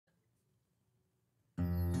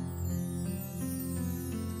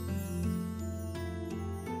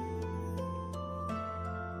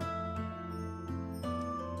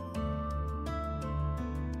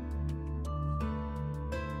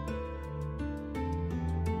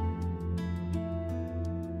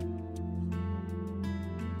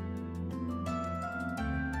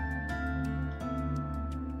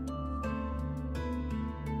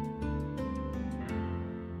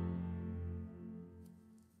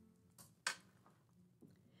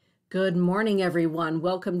Good morning, everyone.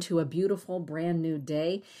 Welcome to a beautiful brand new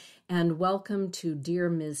day, and welcome to Dear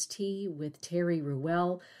Ms. T with Terry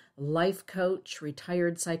Ruelle, life coach,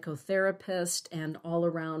 retired psychotherapist, and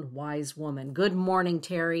all-around wise woman. Good morning,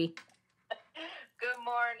 Terry. Good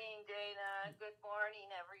morning, Dana. Good morning,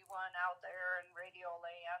 everyone out there in Radio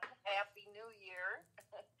Land. Happy New Year.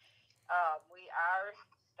 We are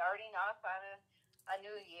starting off on a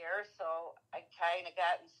new year, so I kind of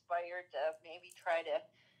got inspired to maybe try to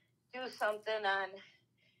do something on,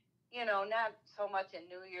 not so much a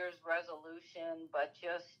New Year's resolution, but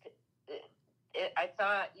just, I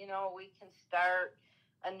thought, we can start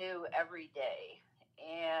anew every day.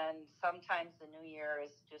 And sometimes the new year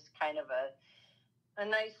is just kind of a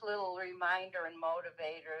nice little reminder and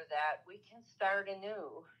motivator that we can start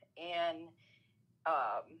anew. And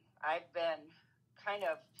I've been kind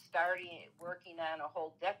of working on a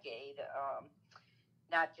whole decade,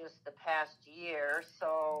 not just the past year.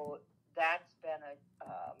 So that's been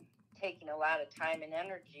taking a lot of time and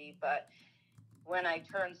energy. But when I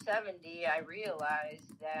turned 70, I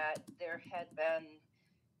realized that there had been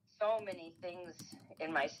so many things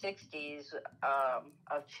in my 60s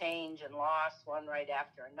of change and loss, one right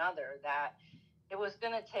after another, that it was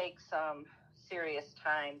going to take some serious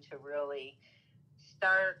time to really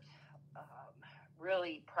start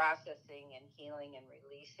really processing and healing and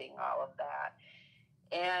releasing all of that.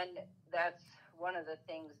 And that's one of the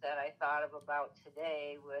things that I thought about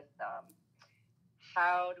today with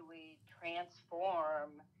how do we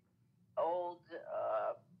transform old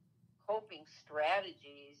coping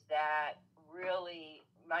strategies that really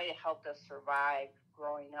might have helped us survive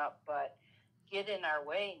growing up, but get in our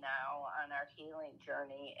way now on our healing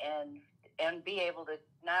journey, and be able to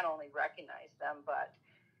not only recognize them, but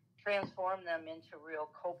transform them into real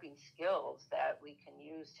coping skills that we can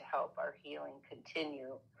use to help our healing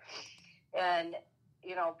continue. And,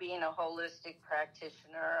 being a holistic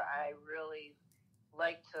practitioner, I really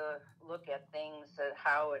like to look at things and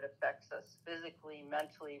how it affects us physically,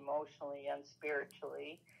 mentally, emotionally, and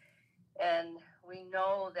spiritually. And we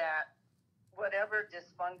know that whatever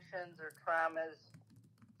dysfunctions or traumas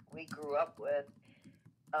we grew up with,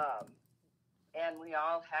 and we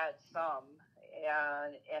all had some,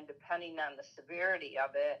 and depending on the severity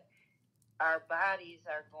of it, our bodies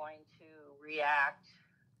are going to react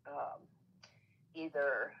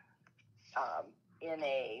either in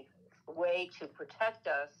a way to protect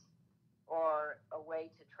us or a way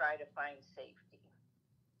to try to find safety.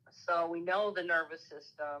 So we know the nervous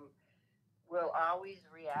system will always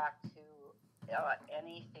react to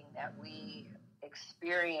anything that we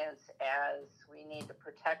experience as we need to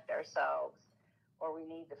protect ourselves or we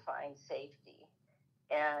need to find safety.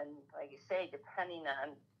 And like you say, depending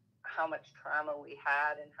on how much trauma we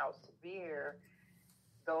had and how severe,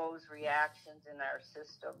 those reactions in our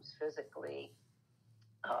systems physically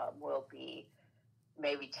will be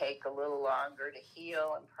maybe take a little longer to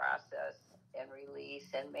heal and process and release,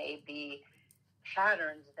 and maybe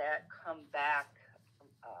patterns that come back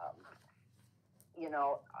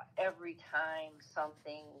every time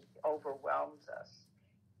something overwhelms us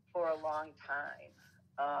for a long time.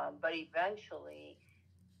 But eventually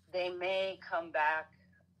they may come back,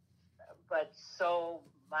 but so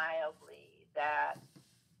mildly that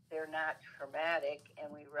they're not traumatic,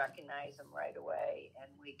 and we recognize them right away,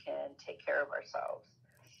 and we can take care of ourselves.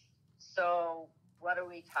 So what are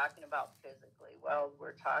we talking about physically? Well,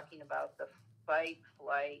 we're talking about the fight,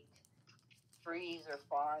 flight, freeze, or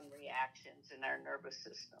fawn reactions in our nervous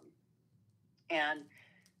system. And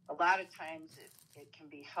a lot of times it can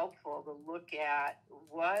be helpful to look at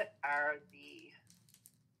what are the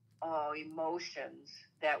emotions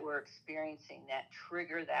that we're experiencing that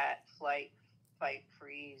trigger that flight, fight,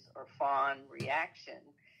 freeze, or fawn reaction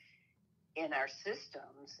in our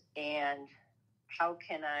systems, and how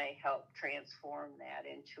can I help transform that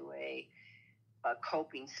into a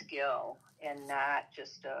coping skill and not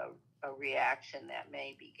just a reaction that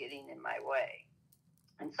may be getting in my way.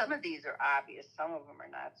 And some of these are obvious, some of them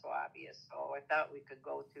are not so obvious, so I thought we could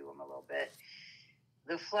go through them a little bit.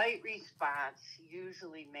 The flight response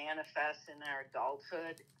usually manifests in our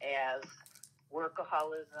adulthood as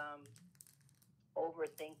workaholism,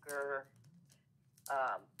 overthinker,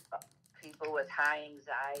 people with high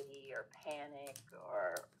anxiety or panic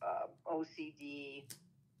or OCD,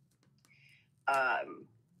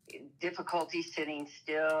 difficulty sitting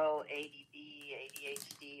still, ADD,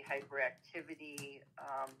 ADHD, hyperactivity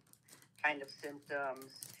kind of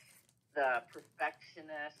symptoms, the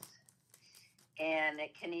perfectionist, and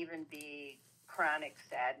it can even be chronic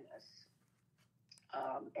sadness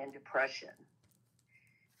and depression.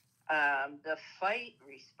 The fight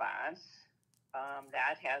response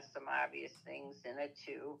That has some obvious things in it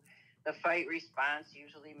too. The fight response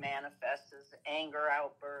usually manifests as anger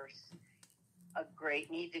outbursts, a great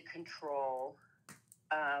need to control.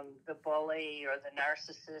 The bully or the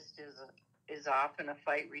narcissist is often a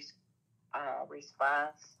fight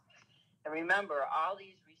response. And remember, all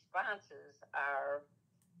these responses are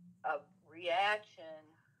a reaction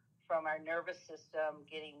from our nervous system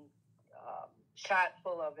getting shot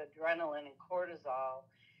full of adrenaline and cortisol,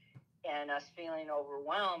 and us feeling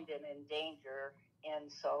overwhelmed and in danger.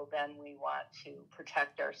 And so then we want to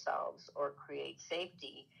protect ourselves or create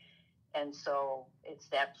safety. And so it's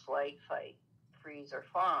that flight, fight, freeze, or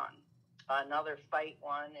fawn. Another fight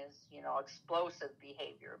one is, explosive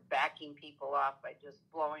behavior, backing people off by just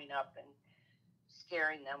blowing up and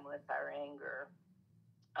scaring them with our anger.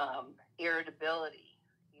 Irritability,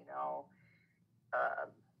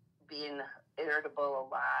 being irritable a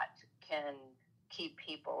lot can keep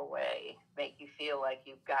people away, make you feel like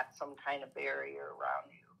you've got some kind of barrier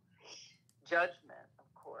around you. Judgment,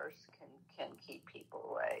 of course, can keep people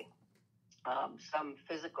away. Some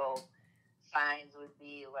physical signs would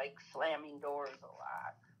be like slamming doors a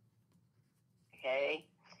lot. Okay.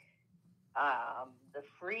 The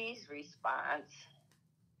freeze response.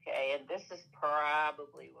 Okay, and this is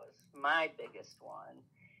probably was my biggest one.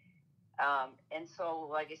 And so,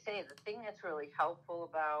 like I say, the thing that's really helpful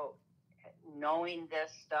about knowing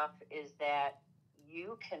this stuff is that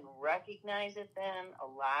you can recognize it then a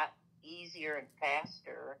lot easier and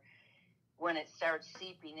faster. When it starts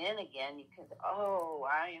seeping in again, you can,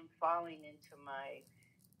 I am falling into my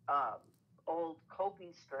old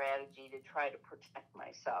coping strategy to try to protect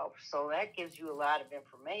myself. So that gives you a lot of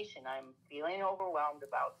information. I'm feeling overwhelmed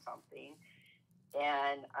about something,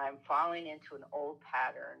 and I'm falling into an old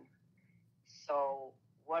pattern. So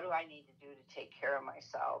what do I need to do to take care of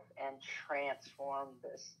myself and transform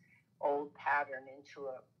this old pattern into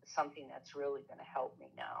something that's really going to help me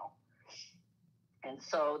now? And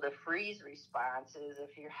so the freeze response is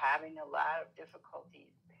if you're having a lot of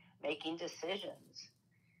difficulty making decisions,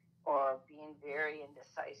 or being very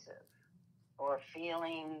indecisive, or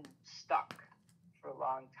feeling stuck for a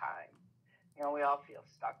long time. We all feel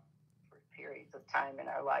stuck for periods of time in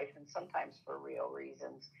our life, and sometimes for real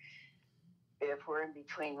reasons. If we're in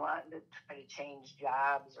between wanting to try to change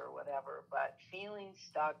jobs or whatever, but feeling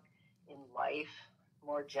stuck in life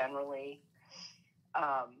more generally,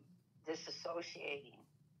 disassociating,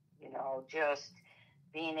 just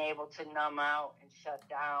being able to numb out and shut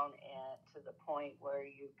down, and to the point where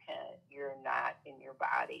you're not in your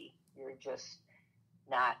body, you're just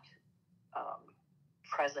not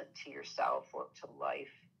present to yourself or to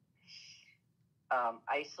life.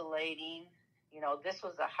 Isolating, this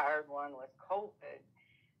was a hard one with COVID,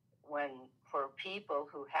 for people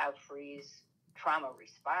who have freeze trauma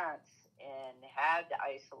response and had to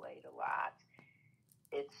isolate a lot.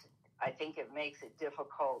 I think it makes it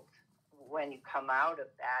difficult when you come out of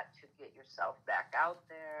that to get yourself back out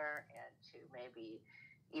there, and to maybe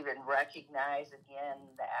even recognize again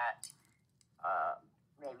that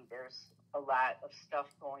maybe there's a lot of stuff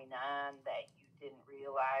going on that you didn't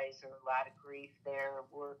realize, or a lot of grief there,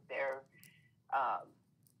 work there,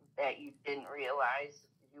 that you didn't realize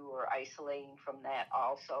you were isolating from that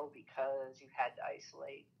also, because you had to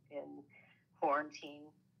isolate in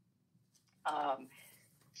quarantine.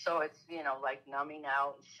 So it's, like numbing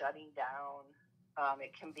out and shutting down.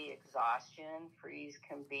 It can be exhaustion. Freeze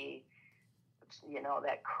can be,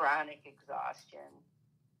 that chronic exhaustion.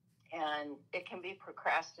 And it can be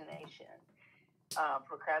procrastination.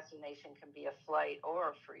 Procrastination can be a flight or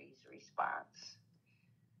a freeze response.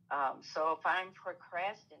 So if I'm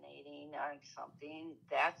procrastinating on something,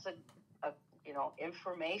 that's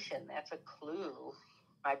information. That's a clue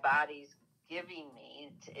my body's giving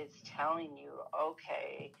me. It's telling you,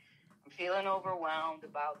 okay, I'm feeling overwhelmed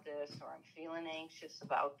about this, or I'm feeling anxious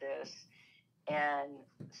about this. And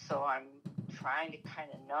so I'm trying to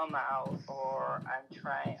kind of numb out, or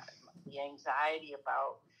the anxiety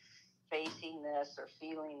about facing this or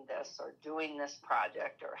feeling this or doing this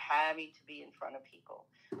project or having to be in front of people,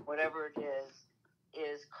 whatever it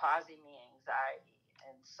is causing me anxiety.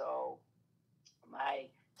 And so my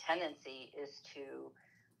tendency is to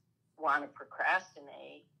want to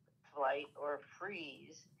procrastinate, flight, or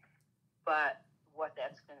freeze. But what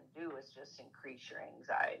that's going to do is just increase your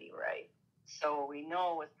anxiety, right? So we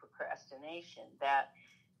know with procrastination that,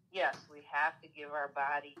 yes, we have to give our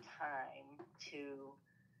body time to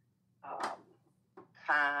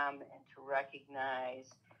calm and to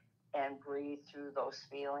recognize and breathe through those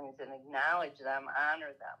feelings and acknowledge them,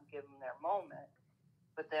 honor them, give them their moment.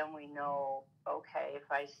 But then we know, okay,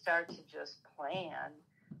 if I start to just plan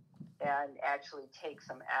and actually take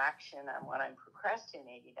some action on what I'm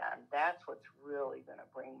procrastinating on, that's what's really going to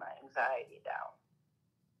bring my anxiety down.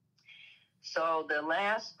 So the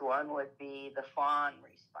last one would be the fawn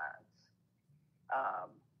response.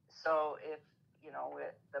 So if,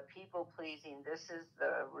 with the people pleasing, this is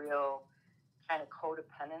the real kind of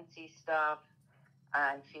codependency stuff.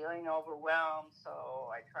 I'm feeling overwhelmed, so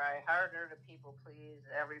I try harder to people please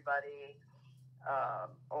everybody,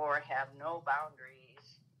 or have no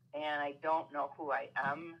boundaries, and I don't know who I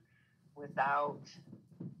am without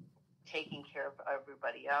taking care of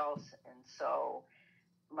everybody else. And so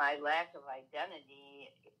my lack of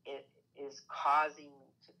identity, it is causing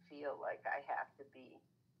me to feel like I have to be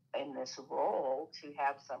in this role to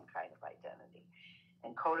have some kind of identity.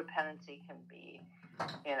 And codependency can be,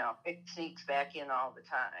 it sneaks back in all the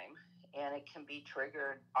time, and it can be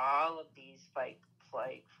triggered. All of these fight,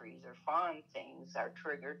 flight, freeze, or fawn things are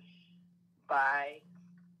triggered by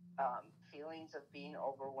feelings of being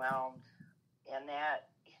overwhelmed, and that,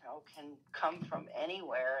 can come from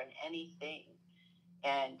anywhere and anything.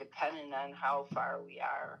 And depending on how far we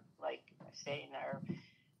are, like I say, in our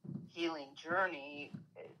healing journey,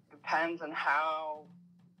 it depends on how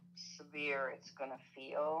severe it's going to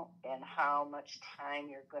feel and how much time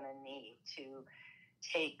you're going to need to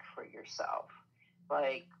take for yourself.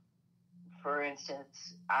 Like, for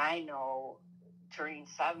instance, I know turning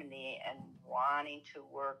 70 and wanting to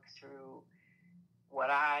work through what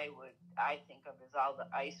I think of as all the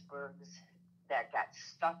icebergs that got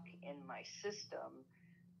stuck in my system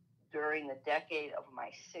during the decade of my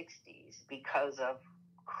 60s because of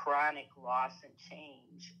chronic loss and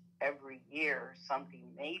change every year, something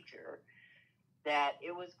major, that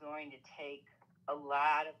it was going to take a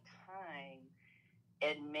lot of time,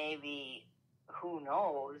 and maybe who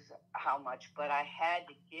knows how much, but I had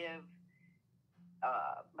to give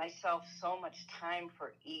myself so much time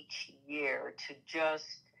for each year to just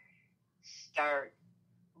start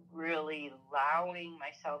really allowing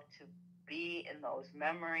myself to be in those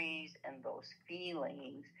memories and those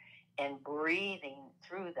feelings and breathing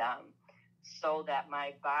through them so that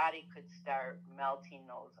my body could start melting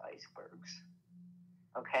those icebergs.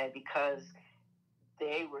 Okay, because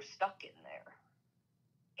they were stuck in there.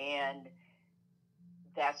 And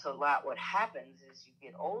that's a lot what happens as you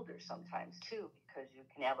get older sometimes too, because you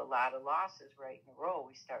can have a lot of losses right in a row.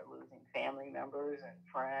 We start losing family members and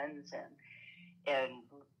friends and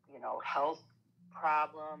health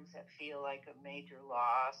problems that feel like a major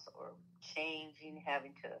loss, or changing,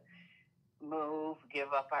 having to move,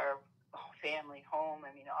 give up our family home.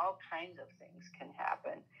 I mean, all kinds of things can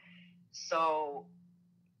happen. So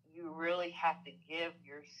you really have to give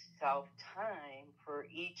yourself time for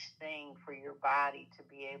each thing, for your body to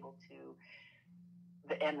be able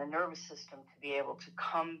to, and the nervous system to be able to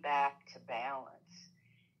come back to balance.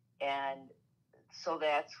 And so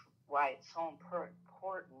that's why it's so important.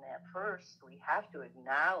 At first, we have to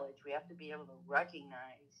acknowledge, we have to be able to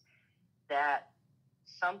recognize that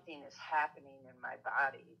something is happening in my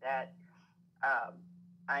body, that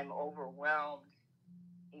I'm overwhelmed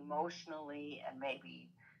emotionally and maybe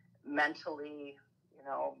mentally,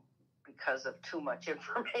 because of too much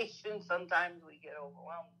information. Sometimes we get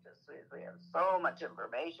overwhelmed just because we have so much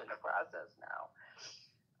information to process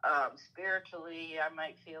now. Spiritually, I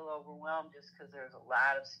might feel overwhelmed just because there's a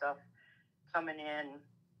lot of stuff coming in.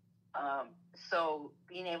 So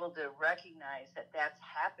being able to recognize that that's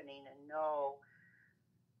happening and know,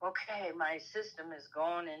 okay, my system is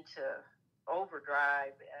going into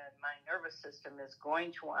overdrive and my nervous system is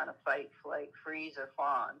going to want to fight, flight, freeze, or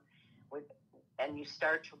fawn. And you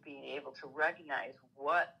start to be able to recognize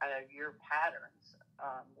what are your patterns,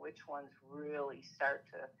 which ones really start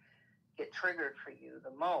to get triggered for you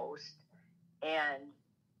the most. And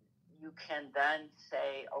you can then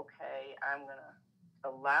say, okay, I'm going to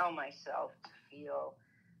allow myself to feel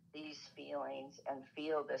these feelings and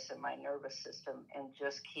feel this in my nervous system, and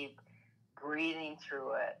just keep breathing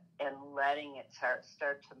through it and letting it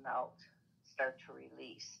start to melt, start to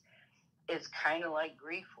release. It's kind of like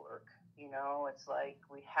grief work. It's like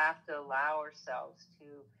we have to allow ourselves to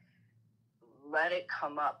let it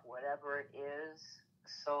come up, whatever it is,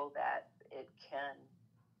 so that it can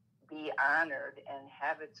be honored and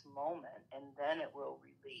have its moment, and then it will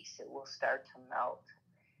release. It will start to melt,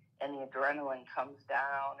 and the adrenaline comes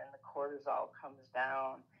down and the cortisol comes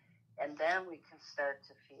down, and then we can start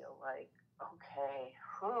to feel like, okay,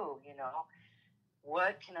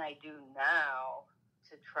 what can I do now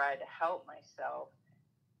to try to help myself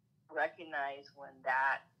recognize when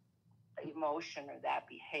that emotion or that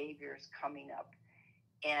behavior is coming up,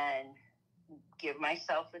 and give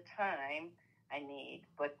myself the time I need,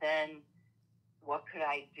 but then what could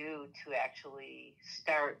I do to actually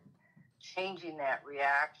start changing that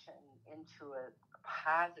reaction into a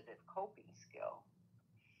positive coping skill?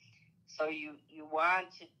 So you want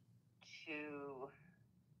to,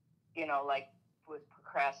 like with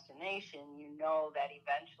procrastination, that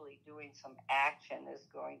eventually doing some action is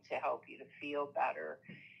going to help you to feel better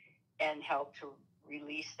and help to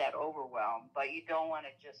release that overwhelm. But you don't want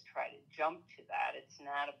to just try to jump to that. It's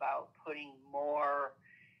not about putting more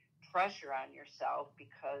pressure on yourself,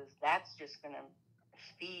 because that's just going to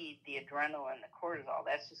feed the adrenaline, the cortisol.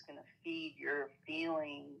 That's just going to feed your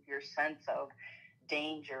feeling, your sense of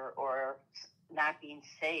danger or not being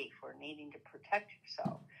safe or needing to protect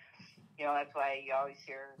yourself. That's why you always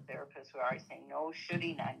hear therapists who are always saying, no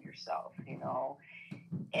shooting on yourself.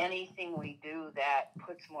 Anything we do that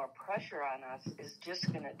puts more pressure on us is just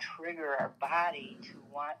going to trigger our body to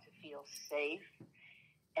want to feel safe.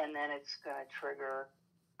 And then it's going to trigger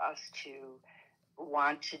us to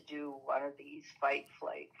want to do one of these fight,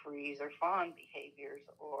 flight, freeze, or fawn behaviors,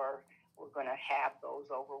 or we're going to have those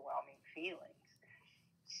overwhelming feelings.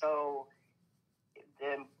 So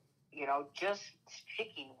just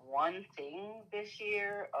picking one thing this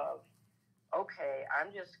year of, okay,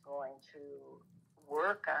 I'm just going to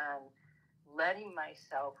work on letting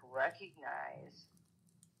myself recognize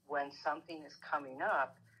when something is coming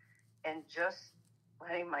up and just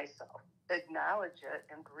letting myself acknowledge it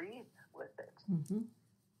and breathe with it. Mm-hmm.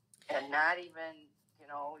 And not even, you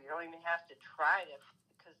don't even have to try to,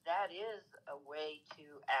 because that is a way to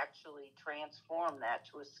actually transform that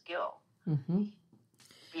to a skill. Mm-hmm.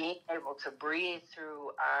 Being able to breathe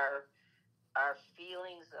through our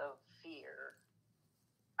feelings of fear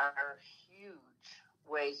are huge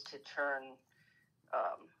ways to turn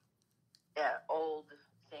old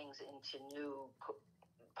things into new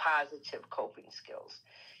positive coping skills.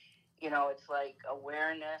 It's like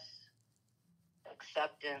awareness,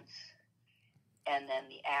 acceptance, and then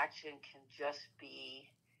the action can just be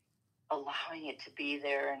allowing it to be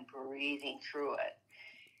there and breathing through it.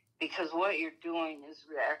 Because what you're doing is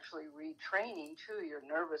actually retraining to your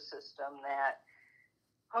nervous system that,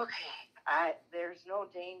 okay, there's no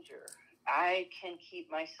danger. I can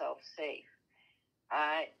keep myself safe.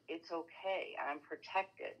 It's okay. I'm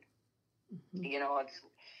protected. Mm-hmm. It's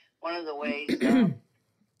one of the ways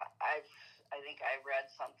I think I read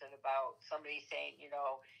something about somebody saying,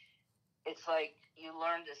 it's like you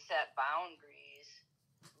learn to set boundaries,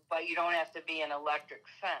 but you don't have to be an electric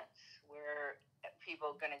fence where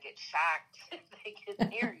people are going to get shocked if they get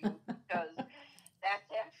near you, because that's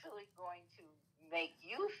actually going to make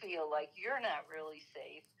you feel like you're not really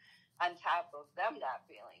safe on top of them not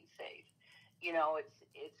feeling safe.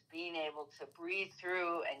 It's being able to breathe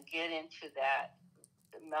through and get into that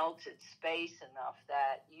melted space enough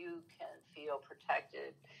that you can feel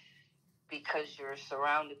protected because you're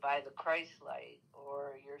surrounded by the Christ light,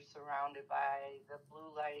 or you're surrounded by the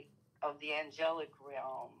blue light of the angelic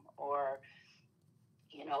realm, or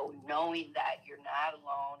knowing that you're not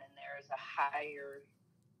alone and there is a higher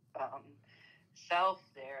self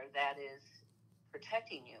there that is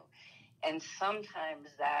protecting you. And sometimes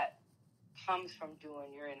that comes from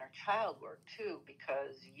doing your inner child work too,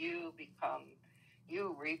 because you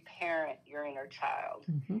reparent your inner child.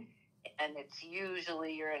 Mm-hmm. And it's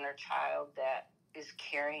usually your inner child that is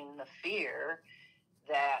carrying the fear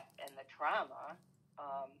and the trauma.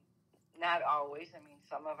 Not always. I mean,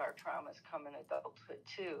 some of our traumas come in adulthood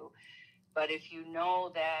too. But if you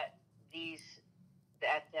know that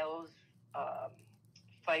those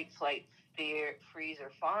fight, flight, fear, freeze,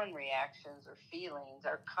 or fawn reactions or feelings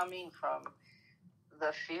are coming from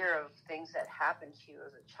the fear of things that happened to you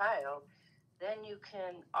as a child, then you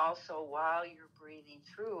can also, while you're breathing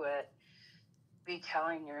through it, be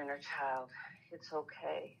telling your inner child, it's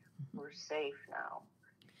okay. We're safe now.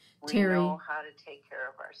 We Terry, know how to take care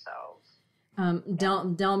of ourselves.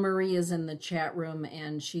 Del Marie is in the chat room,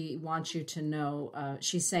 and she wants you to know,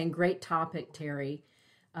 she's saying, great topic, Terry.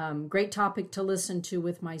 Great topic to listen to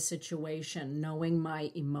with my situation, knowing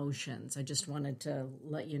my emotions. I just wanted to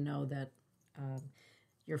let you know that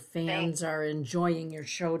your fans are enjoying your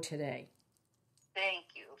show today. Thank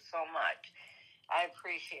you so much. I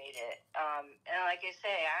appreciate it. And like I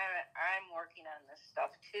say, I'm working on this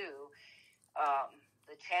stuff too.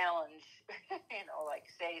 The challenge, like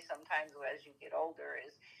say sometimes as you get older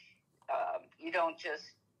is you don't just,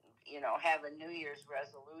 have a New Year's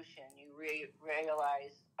resolution. You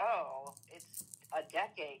realize, it's a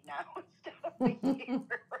decade now instead of a year.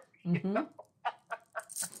 Mm-hmm. And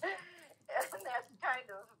that's kind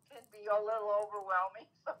of can be a little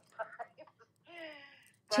overwhelming sometimes.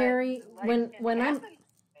 Terry,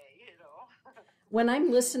 when when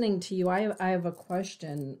I'm listening to you, I have a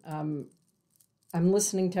question. I'm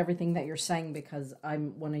listening to everything that you're saying because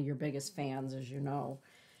I'm one of your biggest fans, as you know.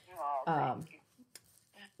 Oh, Um, thank you.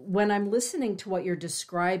 when I'm listening to what you're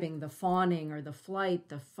describing, the fawning or the flight,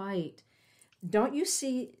 the fight, don't you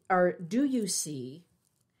see, or do you see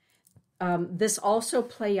this also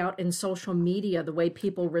play out in social media, the way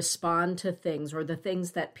people respond to things or the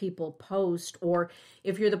things that people post, or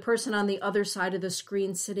if you're the person on the other side of the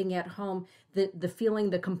screen sitting at home, the feeling,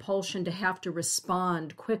 the compulsion to have to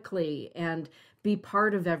respond quickly and be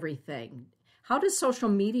part of everything. How does social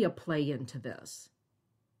media play into this?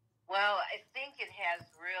 Well, I think it has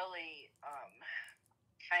really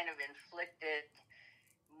kind of inflicted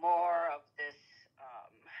more of this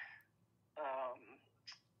um,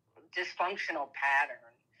 dysfunctional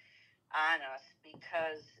pattern on us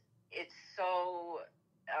because it's so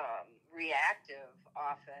reactive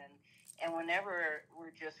often. And whenever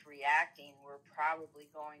we're just reacting, we're probably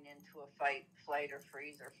going into a fight, flight, or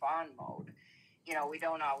freeze or fawn mode. You know, we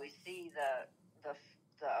don't always see the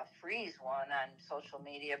freeze one on social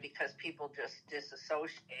media because people just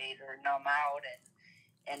disassociate or numb out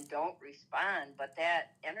and don't respond, but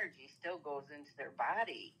that energy still goes into their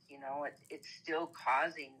body. You know, it's still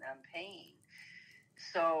causing them pain.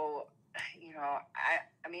 So, you know,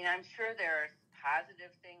 I mean, I'm sure there are positive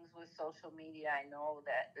things with social media. I know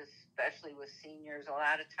that especially with seniors, a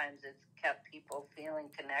lot of times it's kept people feeling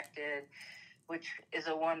connected, which is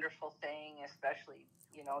a wonderful thing, especially,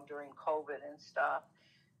 you know, during COVID and stuff.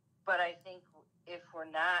 But I think if we're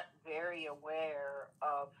not very aware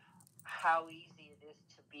of how easy it is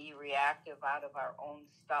to be reactive out of our own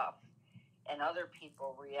stuff and other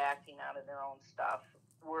people reacting out of their own stuff,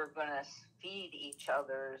 we're going to feed each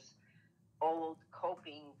other's old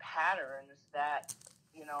coping patterns that,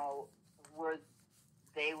 you know,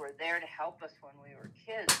 they were there to help us when we were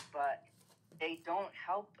kids, but they don't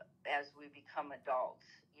help as we become adults,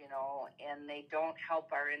 you know, and they don't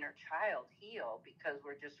help our inner child heal because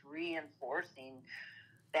we're just reinforcing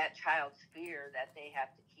that child's fear that they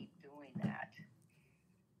have to keep doing that.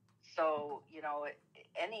 So, you know,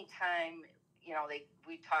 anytime, you know,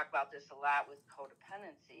 we talk about this a lot with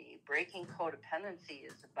codependency. Breaking codependency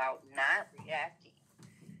is about not reacting.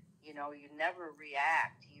 You know, you never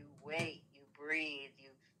react. You wait, you breathe,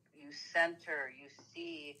 you center, you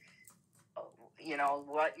see, you know,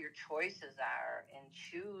 what your choices are and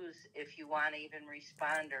choose if you want to even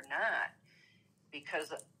respond or not.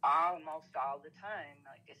 Because almost all the time,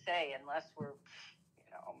 like I say, unless we're, you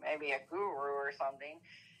know, maybe a guru or something,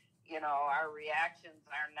 you know, our reactions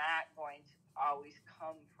are not going to always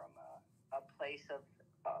come from a place of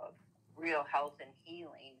real health and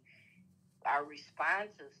healing. Our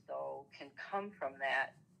responses, though, can come from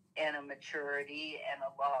that and a maturity and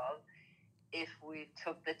a love if we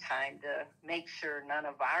took the time to make sure none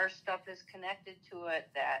of our stuff is connected to it,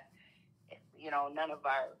 that, you know, none of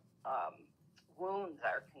our wounds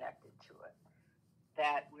are connected to it,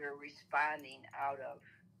 that we're responding out of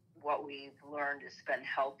what we've learned has been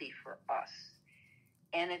healthy for us.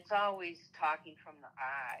 And it's always talking from the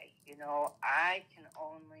I. You know, I can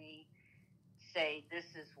only say, this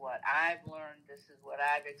is what I've learned, this is what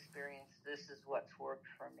I've experienced, this is what's worked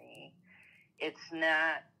for me. It's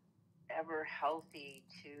not ever healthy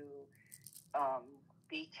to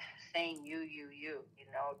be saying you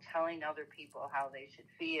know, telling other people how they should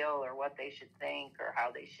feel or what they should think or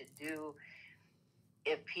how they should do.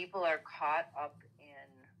 If people are caught up in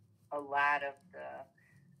a lot of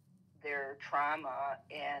their trauma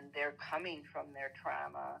and they're coming from their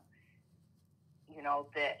trauma, you know,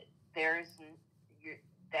 that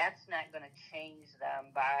that's not going to change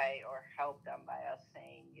them by or help them by us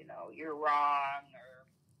saying, you know, you're wrong or,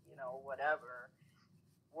 you know, whatever's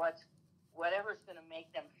going to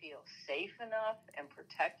make them feel safe enough and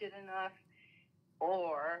protected enough,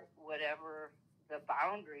 or whatever the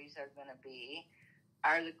boundaries are going to be,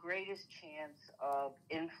 are the greatest chance of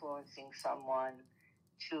influencing someone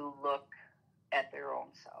to look at their own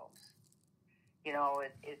selves. You know,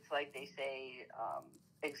 it's like they say,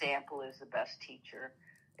 example is the best teacher.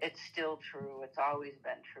 It's still true. It's always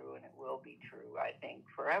been true, and it will be true, I think,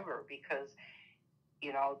 forever, because,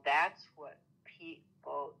 you know, that's what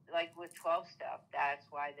people, like with 12-step, that's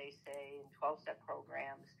why they say in 12-step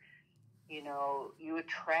programs, you know, you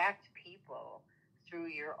attract people through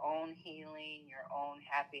your own healing, your own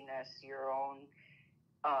happiness, your own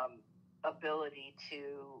ability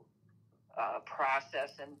to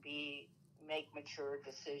process and make mature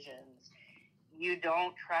decisions. You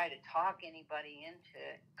don't try to talk anybody into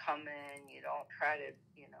coming. You don't try to,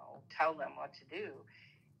 you know, tell them what to do.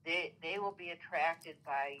 They will be attracted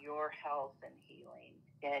by your health and healing.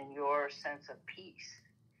 and your sense of peace.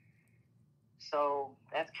 So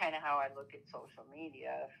that's kind of how I look at social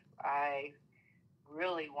media. If I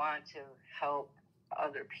really want to help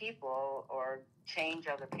other people or change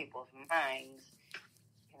other people's minds,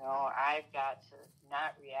 I've got to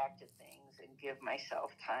not react to things and give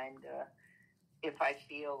myself time to, if I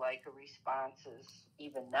feel like a response is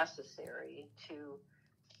even necessary, to,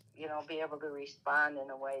 be able to respond in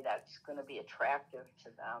a way that's going to be attractive to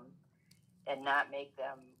them and not make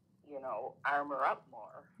them, armor up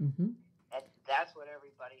more. Mm-hmm. And that's what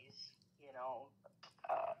everybody's,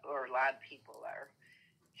 or a lot of people are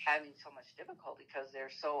having so much difficulty because they're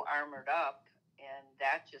so armored up, and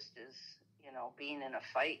that just is, being in a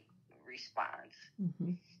fight response.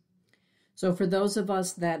 Mm-hmm. So for those of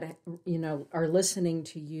us that, are listening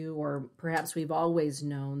to you, or perhaps we've always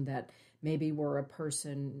known that maybe we're a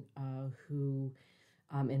person who,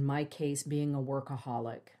 in my case, being a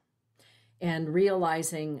workaholic, and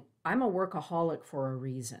realizing I'm a workaholic for a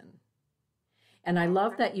reason. And I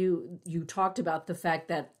love that you talked about the fact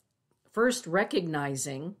that first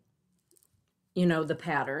recognizing, the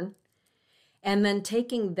pattern, and then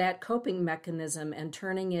taking that coping mechanism and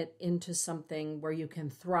turning it into something where you can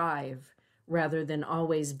thrive rather than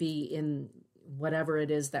always be in whatever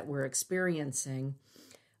it is that we're experiencing.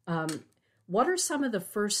 What are some of the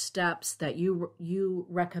first steps that you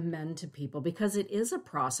recommend to people? Because it is a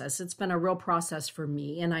process. It's been a real process for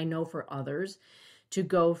me, and I know for others, to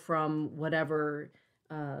go from whatever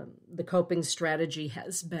the coping strategy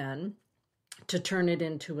has been to turn it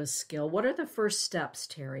into a skill. What are the first steps,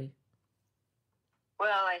 Terry?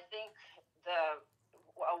 Well, I think the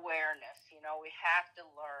awareness, we have to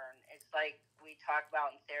learn. It's like we talk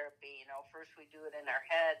about in therapy, first we do it in our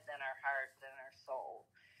head, then our heart, then our soul.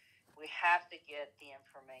 We have to get the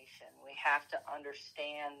information. We have to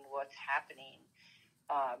understand what's happening.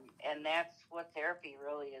 And that's what therapy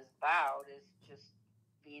really is about, is just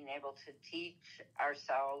being able to teach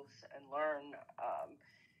ourselves and learn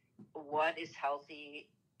what is healthy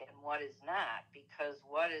and what is not, because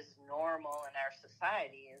what is normal in our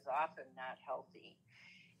society is often not healthy.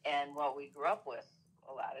 And what we grew up with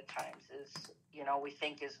a lot of times is, we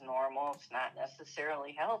think is normal. It's not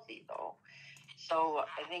necessarily healthy, though. So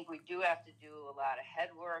I think we do have to do a lot of head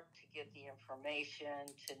work to get the information,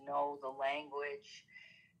 to know the language.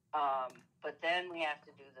 But then we have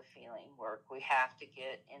to do the feeling work. We have to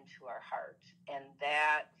get into our heart. And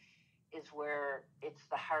that is where it's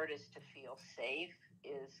the hardest to feel safe,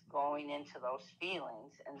 is going into those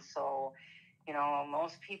feelings. And so,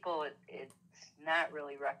 most people, it's not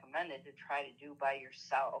really recommended to try to do by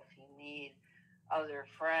yourself. You need other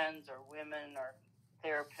friends or women or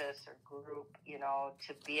therapists or group,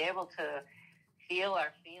 to be able to feel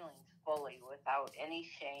our feelings fully without any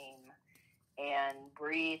shame, and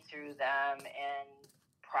breathe through them and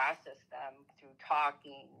process them through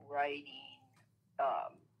talking, writing,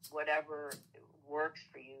 whatever works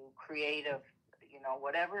for you, creative,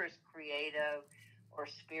 whatever is creative or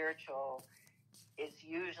spiritual is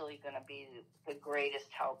usually going to be the greatest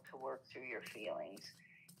help to work through your feelings.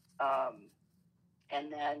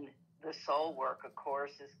 And then the soul work, of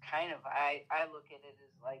course, is kind of, I look at it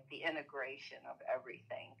as like the integration of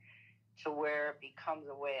everything, to where it becomes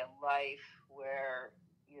a way of life, where,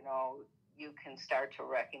 you can start to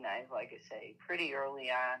recognize, like I say, pretty early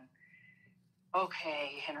on,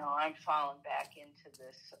 okay, I'm falling back into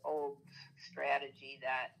this old strategy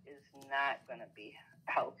that is not going to be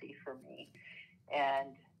healthy for me.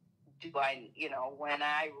 And do I, when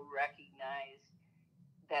I recognize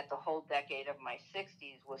that the whole decade of my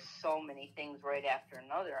 60s was so many things right after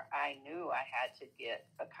another, I knew I had to get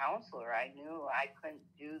a counselor. I knew I couldn't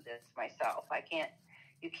do this myself.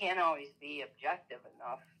 You can't always be objective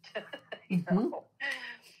enough to, Mm-hmm.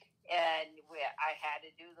 And I had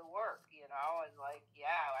to do the work, It's like, you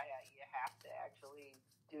have to actually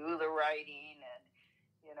do the writing and,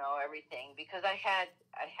 everything, because I had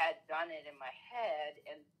done it in my head,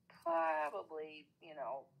 and probably,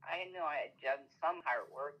 I know I had done some hard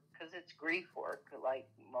work because it's grief work, like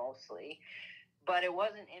mostly, but it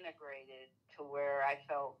wasn't integrated to where I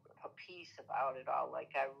felt a peace about it all.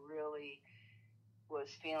 Like I really was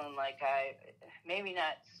feeling like maybe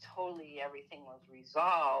not totally everything was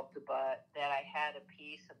resolved, but that I had a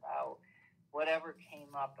peace about whatever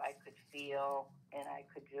came up. I could feel, and I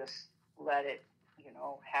could just let it,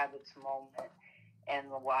 have its moment and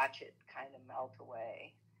watch it kind of melt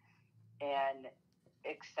away and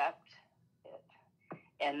accept it.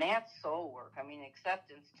 And that's soul work. I mean,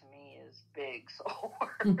 acceptance to me is big soul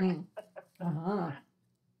work. Mm-hmm. Uh-huh.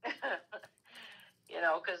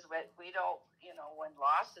 Because we don't, when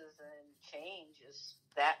losses and change is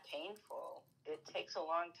that painful, it takes a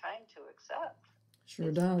long time to accept.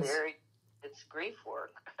 Sure does. It's grief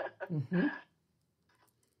work. Mm-hmm.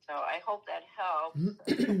 So I hope that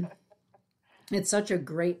helps. It's such a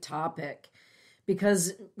great topic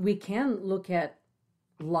because we can look at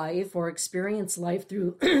life or experience life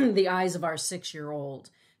through the eyes of our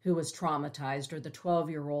 6-year-old who was traumatized, or the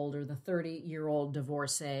 12-year-old, or the 30-year-old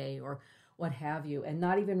divorcee, or what have you, and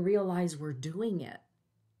not even realize we're doing it.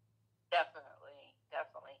 Definitely.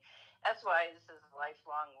 That's why this is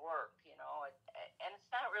lifelong work, and it's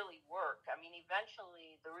not really work. I mean,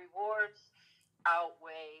 eventually the rewards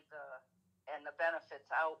outweigh and the benefits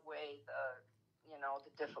outweigh the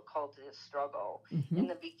difficulty, the struggle. Mm-hmm. In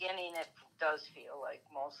the beginning, it does feel like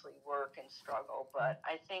mostly work and struggle, but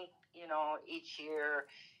I think, each year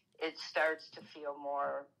it starts to feel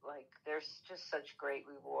more like there's just such great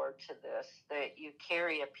reward to this, that you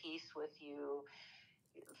carry a piece with you.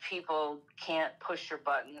 People can't push your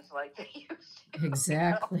buttons like they used to.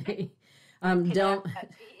 Exactly.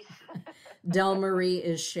 Del Marie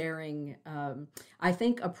is sharing, I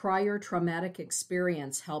think a prior traumatic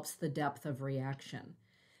experience helps the depth of reaction.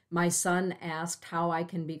 My son asked how I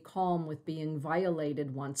can be calm with being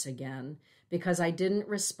violated once again because I didn't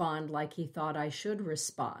respond like he thought I should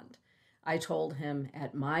respond. I told him,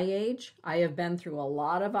 at my age, I have been through a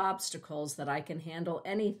lot of obstacles that I can handle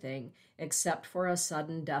anything except for a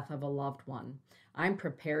sudden death of a loved one. I'm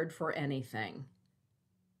prepared for anything.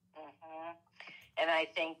 Mm-hmm. And I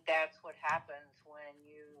think that's what happens when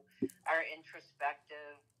you are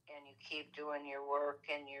introspective and you keep doing your work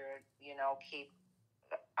and keep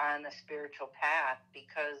on the spiritual path,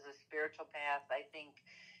 because the spiritual path, I think,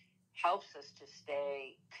 helps us to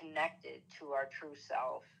stay connected to our true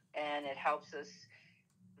self, and it helps us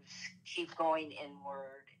keep going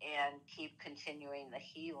inward and keep continuing the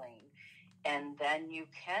healing. And then you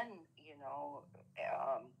can,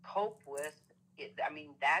 cope with it. I mean,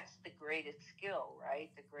 that's the greatest skill, right?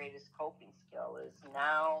 The greatest coping skill is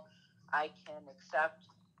now I can accept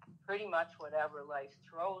pretty much whatever life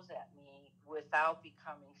throws at me without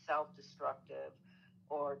becoming self-destructive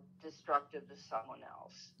or destructive to someone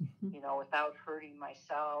else, without hurting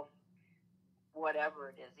myself, whatever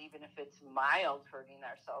it is, even if it's mild hurting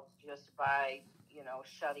ourselves just by,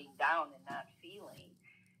 shutting down and not feeling,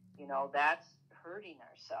 that's hurting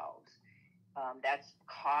ourselves. That's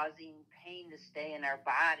causing pain to stay in our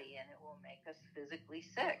body, and it will make us physically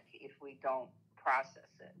sick if we don't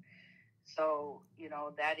process it. So,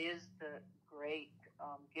 that is the great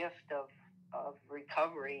gift of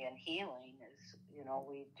recovery and healing is,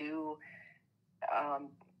 we do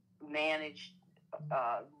manage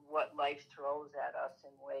what life throws at us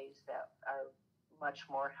in ways that are much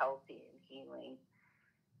more healthy and healing.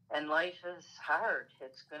 And life is hard.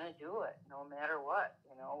 It's going to do it no matter what.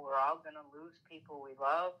 We're all going to lose people we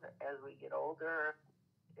love as we get older.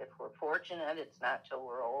 If we're fortunate, it's not till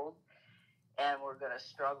we're old. And we're going to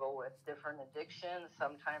struggle with different addictions,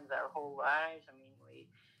 sometimes our whole lives. I mean,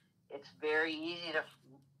 it's very easy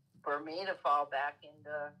for me to fall back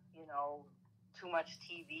into, too much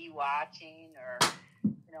TV watching or,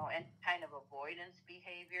 any kind of avoidance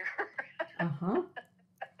behavior. Uh-huh.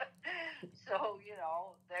 So,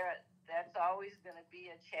 that's always going to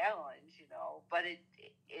be a challenge, but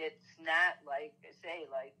it's not like,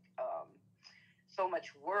 so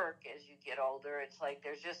much work as you get older. It's like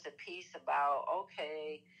there's just a piece about,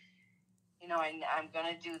 okay, I'm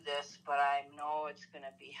going to do this, but I know it's going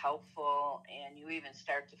to be helpful, and you even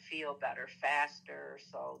start to feel better faster,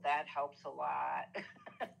 so that helps a lot.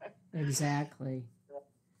 Exactly.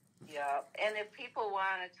 Yeah, and if people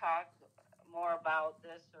want to talk more about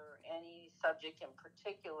this or any subject in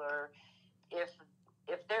particular,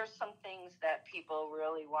 if there's some things that people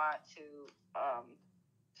really want to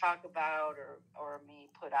talk about or me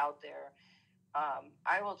put out there,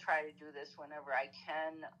 I will try to do this whenever I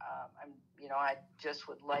can. I just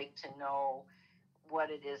would like to know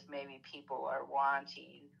what it is maybe people are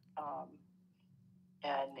wanting,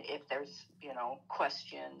 and if there's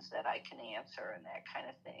questions that I can answer and that kind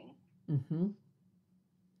of thing. Mm-hmm.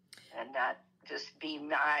 And not just be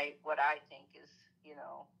what I think is,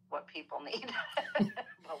 what people need,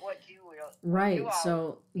 but what you will. Right. You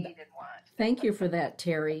all need and want. Thank you for that,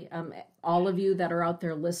 Terry. All of you that are out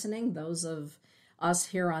there listening, those of us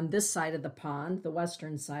here on this side of the pond, the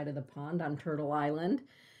western side of the pond on Turtle Island,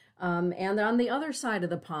 and on the other side of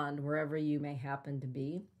the pond, wherever you may happen to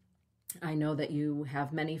be. I know that you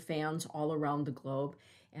have many fans all around the globe,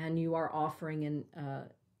 and you are offering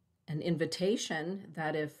an invitation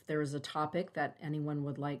that if there is a topic that anyone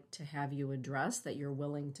would like to have you address, that you're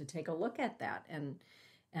willing to take a look at that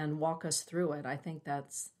and walk us through it. I think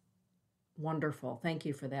that's wonderful. Thank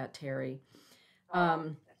you for that, Terry.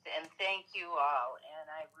 And thank you all. And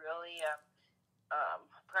I really am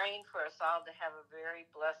praying for us all to have a very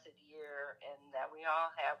blessed year, and that we all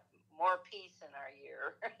have more peace in our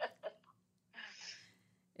year.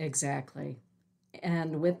 Exactly.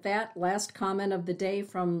 And with that, last comment of the day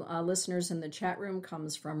from listeners in the chat room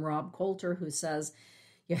comes from Rob Coulter, who says,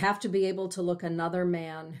 you have to be able to look another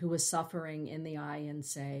man who is suffering in the eye and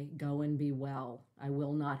say, go and be well. I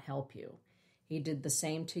will not help you. He did the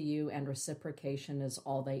same to you, and reciprocation is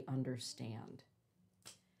all they understand.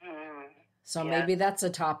 So yes. Maybe that's a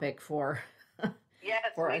topic for... Yes,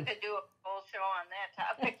 we could do a whole show on that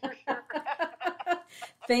topic for sure.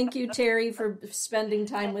 Thank you, Terry, for spending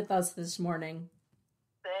time with us this morning.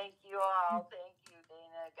 Thank you all.